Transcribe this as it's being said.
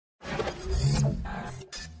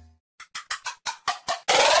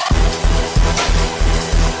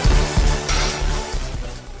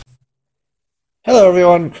Hello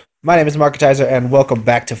everyone, my name is Marketizer and welcome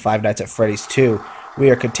back to Five Nights at Freddy's 2. We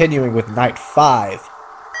are continuing with Night 5.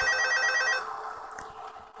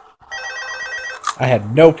 I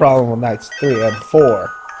had no problem with Nights 3 and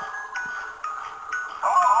 4.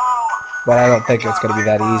 But I don't think it's going to be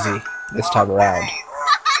that easy this time around.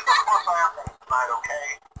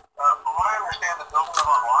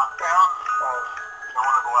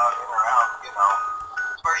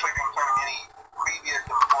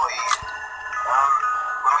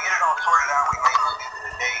 When we get it all sorted out, we might move into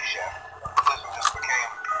the day shift. The position just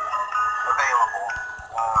became available.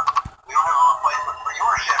 We don't have a replacement for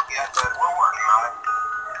your shift yet, but we're working on it.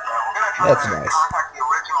 We're going to try to contact the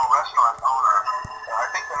original restaurant owner. I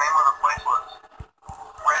think the name of the place was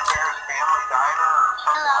Red Bear's Family Diner or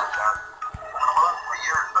something like that. They're closed for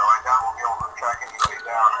years, though. I doubt we'll be able to track anybody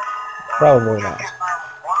down. Probably not.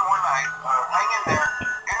 One more night. Hang in there.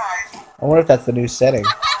 Good night. I wonder if that's the new setting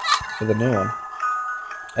for the new one.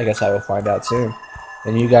 I guess I will find out soon.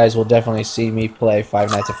 And you guys will definitely see me play Five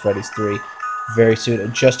Nights at Freddy's 3 very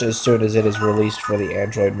soon, just as soon as it is released for the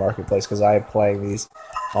Android marketplace, because I am playing these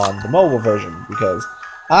on the mobile version, because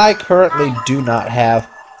I currently do not have...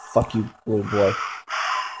 Fuck you, blue boy.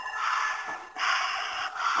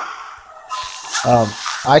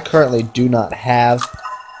 I currently do not have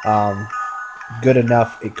good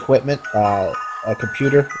enough equipment, a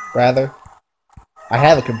computer, rather. I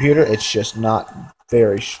have a computer, it's just not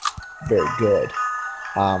very good.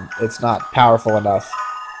 It's not powerful enough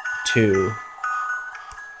to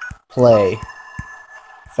play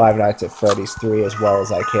Five Nights at Freddy's 3 as well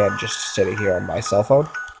as I can just sitting here on my cell phone.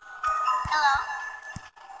 Hello.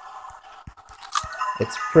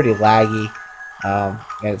 It's pretty laggy, and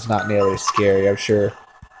it's not nearly as scary. I'm sure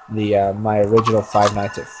the my original Five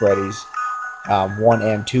Nights at Freddy's 1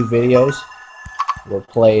 and 2 videos were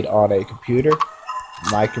played on a computer,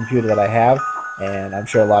 my computer that I have, and I'm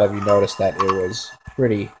sure a lot of you noticed that it was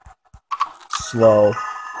pretty slow.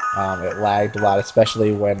 It lagged a lot,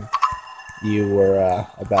 especially when you were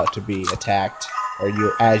about to be attacked, or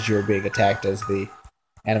as you were being attacked as the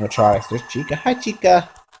animatronics. There's Chica. Hi, Chica.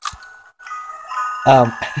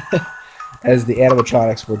 As the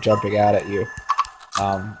animatronics were jumping out at you,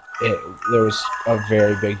 there was a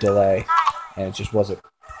very big delay, and it just wasn't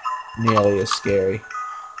nearly as scary.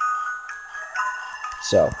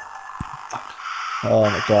 So, oh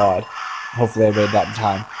my god. Hopefully I made that in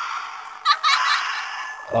time.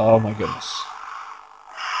 Oh my goodness.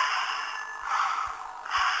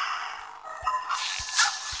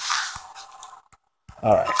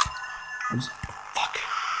 Alright. Fuck.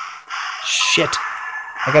 Shit.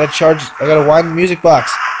 I gotta wind the music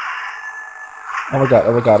box. Oh my god,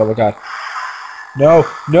 oh my god, oh my god. No,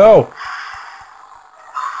 no!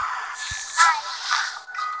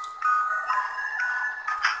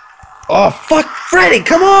 Oh, fuck, Freddy,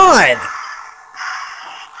 come on!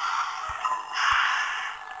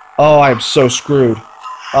 Oh, I am so screwed.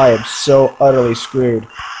 I am so utterly screwed.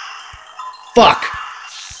 Fuck!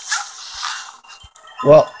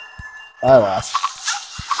 Well, I lost.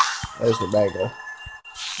 There's the Mangle.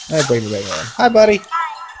 I bring the Mangle in. Hi, buddy.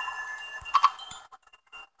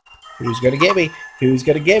 Who's gonna get me? Who's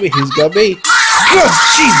gonna get me? Who's gonna be? Good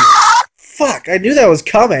Jesus! Fuck, I knew that was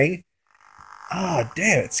coming. Oh,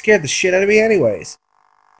 damn, it scared the shit out of me anyways.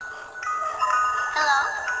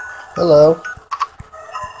 Hello. Hello.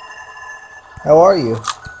 How are you?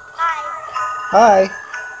 Hi. Hi.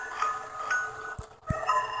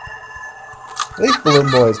 At least Balloon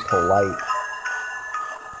Boy is polite.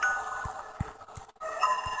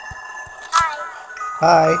 Hi.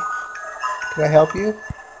 Hi. Can I help you?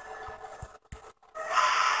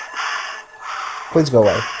 Please go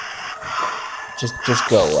away. Just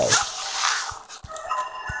go away.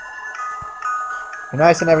 You're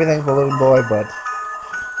nice and everything, Balloon Boy, but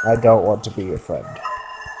I don't want to be your friend.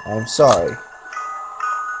 I'm sorry.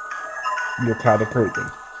 You're kind of creepy.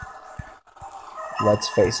 Let's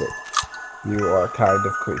face it. You are kind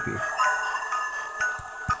of creepy.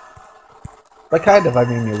 By kind of, I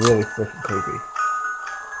mean you're really freaking creepy.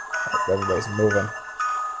 Everybody's moving.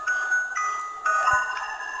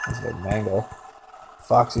 There's a Mangle.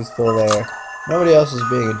 Foxy's still there. Nobody else is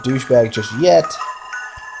being a douchebag just yet,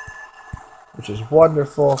 which is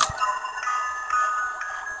wonderful.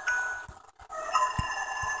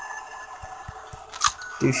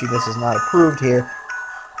 Douchiness is not approved here.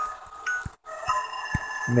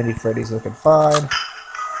 Mini Freddy's looking fine.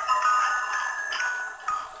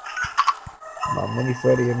 Come on, Mini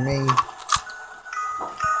Freddy and me.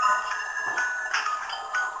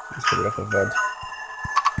 He's putting up the vent.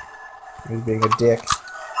 He's being a dick.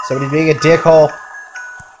 Somebody's being a dickhole.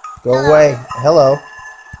 Go away. Hello.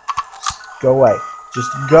 Go away. Just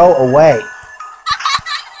go away.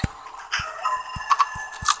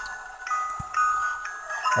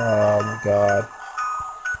 Oh my god.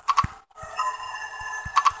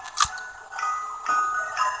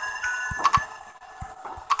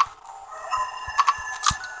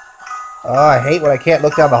 Oh, I hate when I can't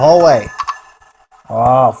look down the hallway.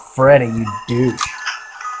 Oh, Freddy, you douche.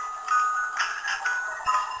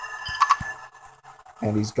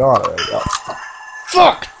 And he's gone already. Oh,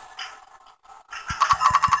 fuck!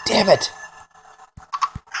 Damn it!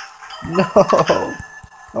 No!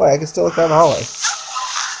 Oh, I can still look down the hallway.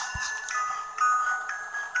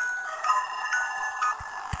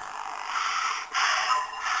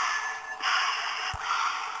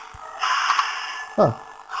 Huh.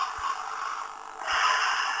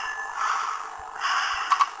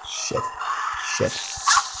 Shit. Shit.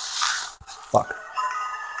 Fuck.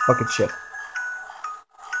 Fucking shit.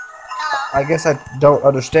 I guess I don't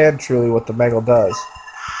understand truly what the Mangle does.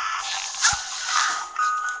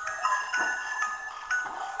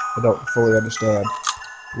 I don't fully understand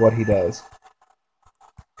what he does.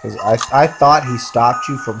 Because I thought he stopped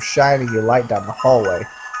you from shining your light down the hallway.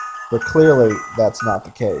 But clearly, that's not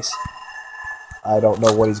the case. I don't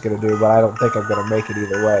know what he's going to do, but I don't think I'm going to make it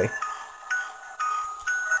either way.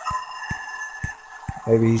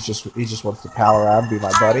 Maybe he just wants to pal around, be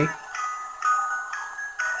my buddy.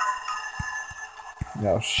 You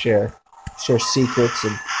know, share secrets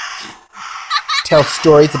and tell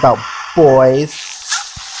stories about boys.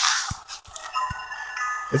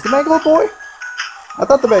 Is the Mangle a boy? I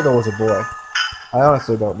thought the Mangle was a boy. I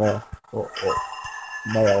honestly don't know. Or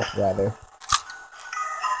male, rather.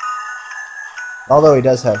 Although he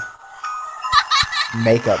does have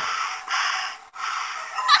makeup.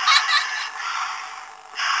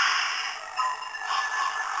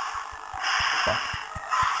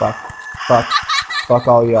 Fuck. Fuck. Fuck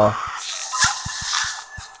all y'all.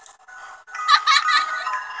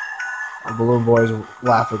 The balloon boy is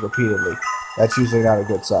laughing repeatedly. That's usually not a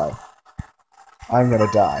good sign. I'm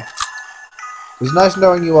gonna die. It was nice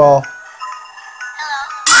knowing you all.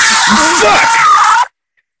 Fuck!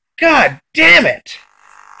 God damn it!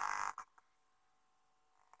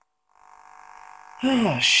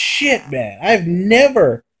 Oh shit, man! I've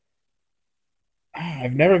never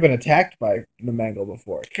been attacked by the Mangle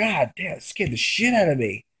before. God damn, it scared the shit out of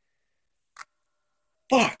me.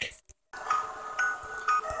 Fuck.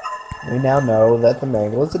 We now know that the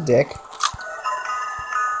Mangle is a dick.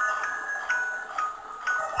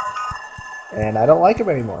 And I don't like him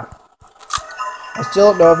anymore. I still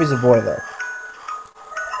don't know if he's a boy, though.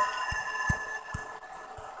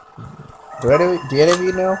 Do any of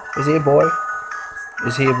you know? Is he a boy?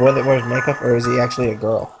 Is he a boy that wears makeup, or is he actually a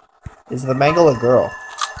girl? Is the Mangle a girl?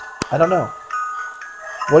 I don't know.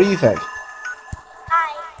 What do you think?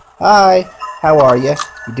 Hi. Hi. How are you?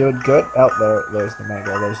 You doing good? Oh, there's the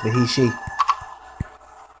Mangle. There's the he/she.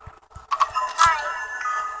 Hi.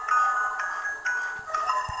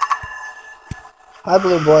 Hi,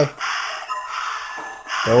 Balloon Boy.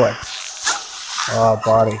 Go away. Oh,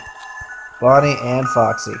 Bonnie. Bonnie and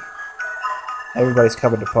Foxy. Everybody's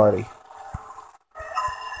coming to party.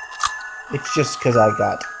 It's just because I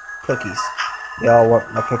got cookies. They all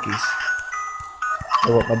want my cookies.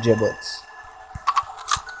 They want my giblets.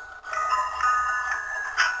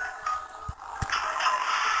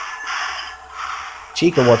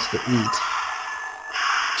 Chica wants to eat.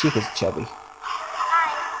 Chica's chubby. Hi.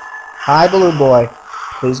 Hi, Balloon Boy.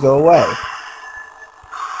 Please go away.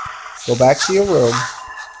 Go back to your room.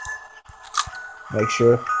 Make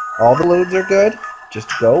sure all the balloons are good. Just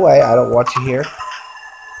go away. I don't want you here.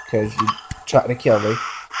 Because you're trying to kill me.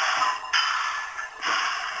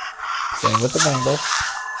 Same with the Mangle.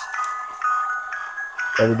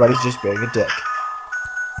 Everybody's just being a dick.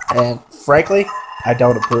 And frankly, I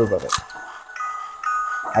don't approve of it.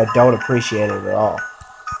 I don't appreciate it at all.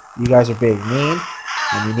 You guys are being mean,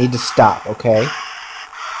 and you need to stop, okay?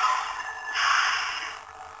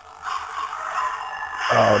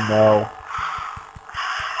 Oh no.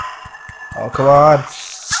 Oh, come on.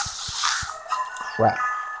 Crap.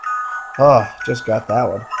 Oh, just got that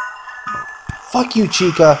one. Fuck you,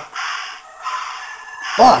 Chica.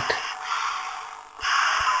 Fuck.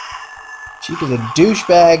 Chica's a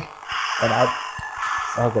douchebag, and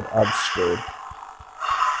I'm screwed.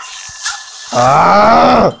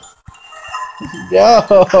 Ah!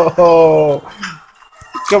 No!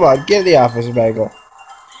 Come on, get in the office, Mangle.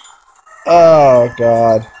 Oh,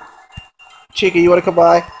 God. Chica, you want to come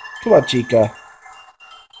by? Come on, Chica.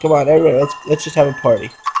 Come on, everybody, let's just have a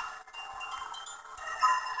party.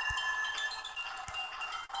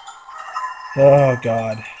 Oh,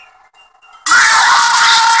 God.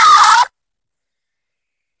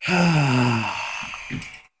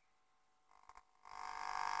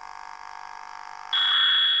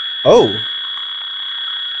 Oh!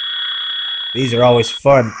 These are always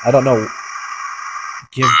fun. I don't know.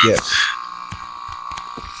 Give gifts.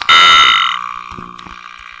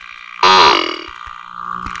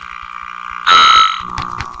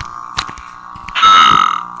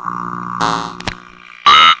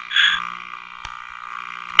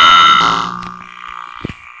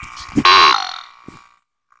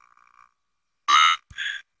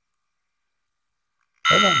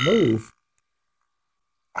 Why not move?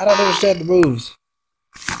 I don't understand the moves.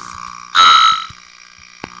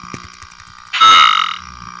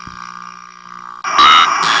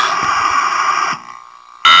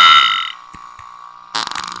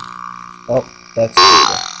 Oh, that's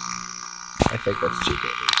cheaper. I think that's cheaper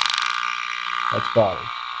at least. That's bottom.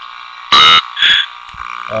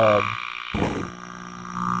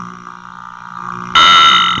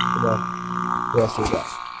 Come on. Who else do we got?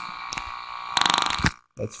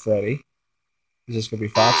 That's Freddy. Is this gonna be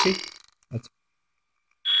Foxy?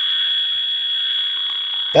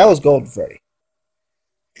 That was Golden Freddy.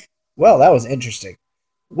 Well, that was interesting.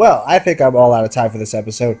 Well, I think I'm all out of time for this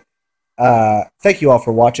episode. Thank you all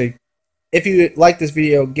for watching. If you like this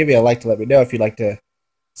video, give me a like to let me know. If you'd like to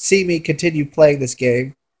see me continue playing this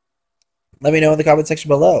game, let me know in the comment section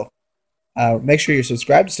below. Make sure you're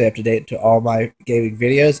subscribed to stay up to date to all my gaming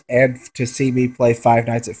videos and to see me play Five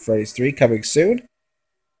Nights at Freddy's 3 coming soon.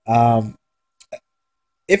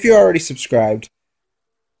 If you're already subscribed,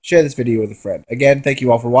 share this video with a friend. Again, thank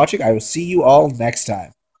you all for watching. I will see you all next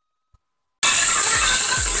time.